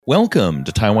Welcome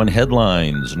to Taiwan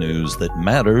Headlines, news that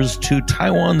matters to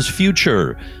Taiwan's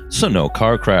future, so no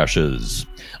car crashes.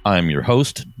 I'm your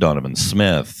host, Donovan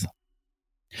Smith.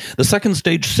 The second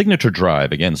stage signature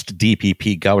drive against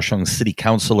DPP Kaohsiung City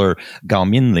Councilor Gao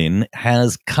Minlin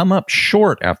has come up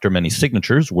short after many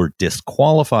signatures were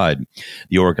disqualified.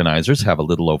 The organizers have a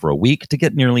little over a week to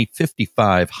get nearly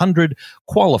 5,500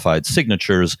 qualified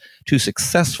signatures to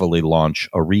successfully launch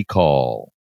a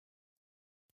recall.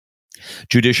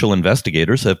 Judicial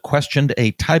investigators have questioned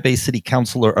a Taipei City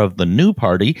Councilor of the New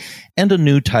Party and a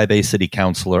new Taipei City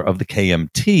Councilor of the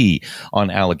KMT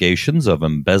on allegations of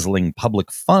embezzling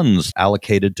public funds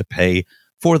allocated to pay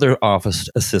for their office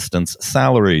assistants'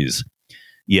 salaries.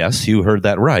 Yes, you heard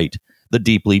that right. The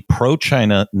deeply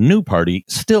pro-China New Party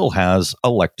still has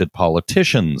elected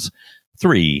politicians,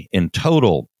 3 in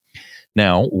total.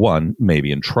 Now, 1 may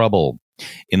be in trouble.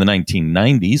 In the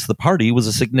 1990s, the party was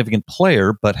a significant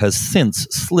player, but has since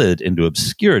slid into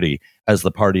obscurity as the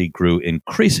party grew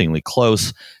increasingly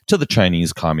close to the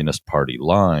Chinese Communist Party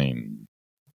line.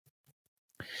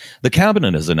 The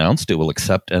cabinet has announced it will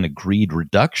accept an agreed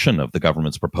reduction of the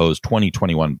government's proposed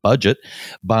 2021 budget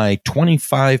by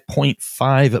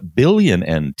 25.5 billion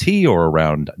NT, or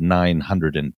around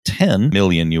 910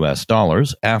 million US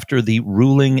dollars, after the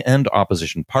ruling and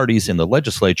opposition parties in the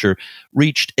legislature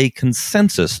reached a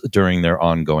consensus during their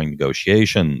ongoing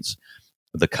negotiations.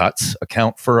 The cuts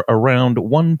account for around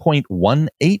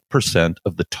 1.18%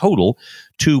 of the total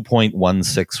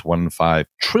 2.1615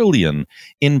 trillion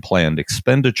in planned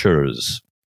expenditures.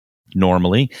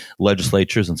 Normally,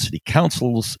 legislatures and city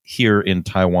councils here in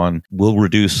Taiwan will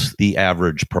reduce the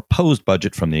average proposed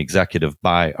budget from the executive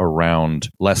by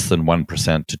around less than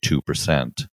 1% to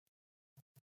 2%.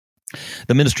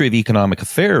 The Ministry of Economic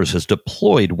Affairs has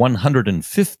deployed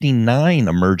 159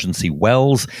 emergency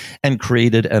wells and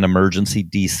created an emergency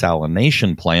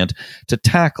desalination plant to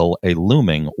tackle a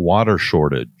looming water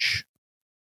shortage.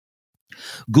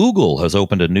 Google has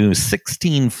opened a new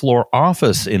 16-floor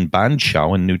office in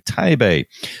Banqiao in New Taipei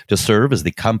to serve as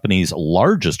the company's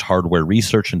largest hardware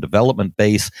research and development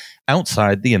base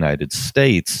outside the United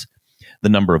States. The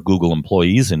number of Google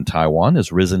employees in Taiwan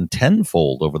has risen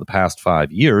tenfold over the past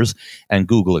 5 years, and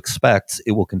Google expects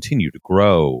it will continue to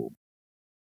grow.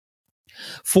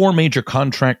 4 major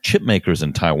contract chip makers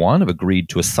in Taiwan have agreed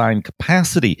to assign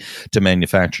capacity to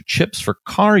manufacture chips for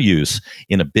car use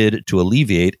in a bid to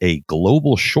alleviate a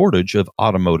global shortage of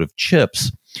automotive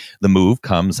chips. The move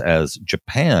comes as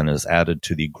Japan has added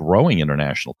to the growing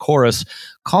international chorus,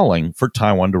 calling for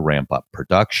Taiwan to ramp up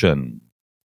production.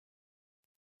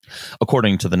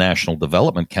 According to the National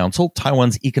Development Council,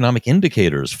 Taiwan's economic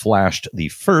indicators flashed the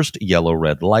first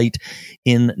yellow-red light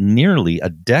in nearly a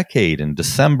decade in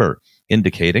December,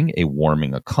 indicating a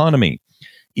warming economy.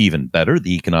 Even better,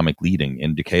 the economic leading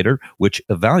indicator, which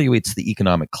evaluates the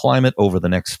economic climate over the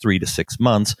next 3 to 6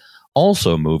 months,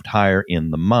 also moved higher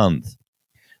in the month.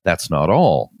 That's not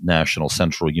all. National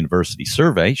Central University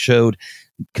survey showed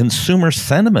consumer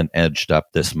sentiment edged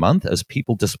up this month as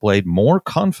people displayed more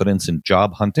confidence in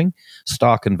job hunting,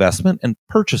 stock investment, and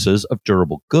purchases of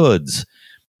durable goods.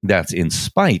 That's in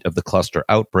spite of the cluster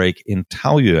outbreak in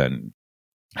Taoyuan.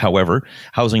 However,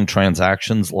 housing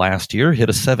transactions last year hit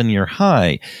a 7-year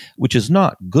high, which is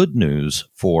not good news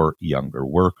for younger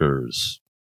workers.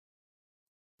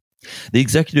 The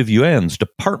Executive Yuan's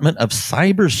Department of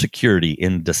Cybersecurity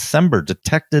in December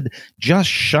detected just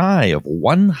shy of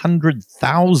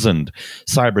 100,000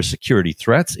 cybersecurity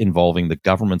threats involving the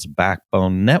government's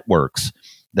backbone networks.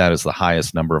 That is the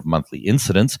highest number of monthly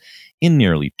incidents in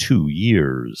nearly 2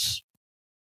 years.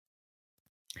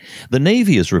 The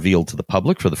Navy has revealed to the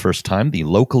public for the first time the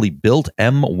locally built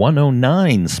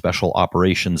M109 Special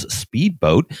Operations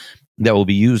speedboat that will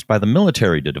be used by the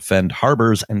military to defend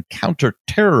harbors and counter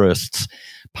terrorists,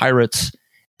 pirates,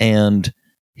 and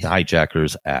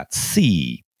hijackers at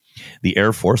sea. The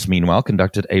Air Force, meanwhile,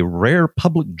 conducted a rare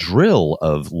public drill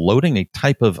of loading a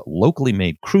type of locally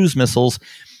made cruise missiles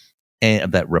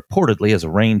that reportedly has a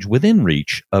range within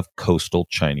reach of coastal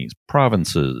Chinese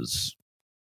provinces.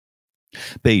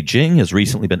 Beijing has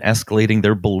recently been escalating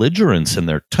their belligerence in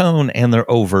their tone and their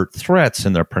overt threats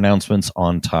in their pronouncements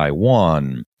on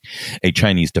Taiwan. A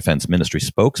Chinese Defense Ministry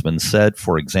spokesman said,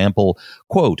 for example,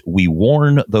 quote, "We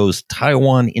warn those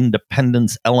Taiwan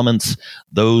independence elements,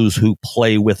 those who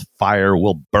play with fire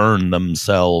will burn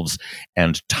themselves,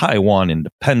 and Taiwan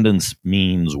independence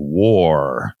means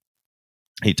war."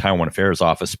 A Taiwan Affairs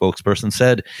Office spokesperson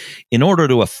said, in order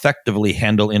to effectively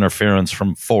handle interference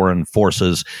from foreign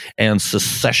forces and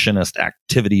secessionist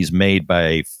activities made by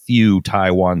a few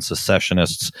Taiwan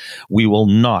secessionists, we will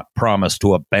not promise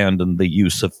to abandon the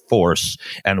use of force,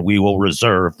 and we will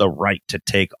reserve the right to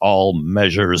take all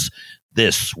measures.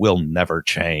 This will never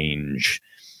change.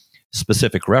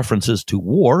 Specific references to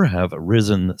war have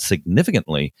risen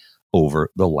significantly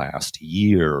over the last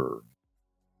year.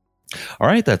 All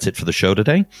right, that's it for the show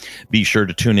today. Be sure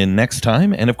to tune in next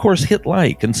time. And of course, hit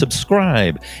like and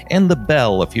subscribe and the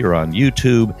bell if you're on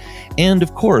YouTube. And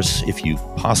of course, if you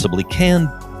possibly can,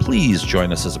 please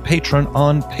join us as a patron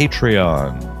on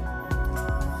Patreon.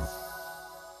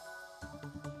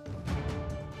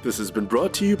 This has been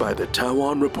brought to you by the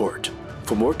Taiwan Report.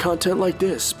 For more content like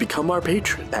this, become our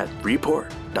patron at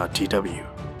report.tw.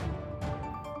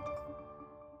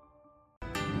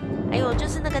 哎呦，就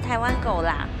是那个台湾狗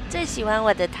啦，最喜欢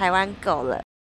我的台湾狗了。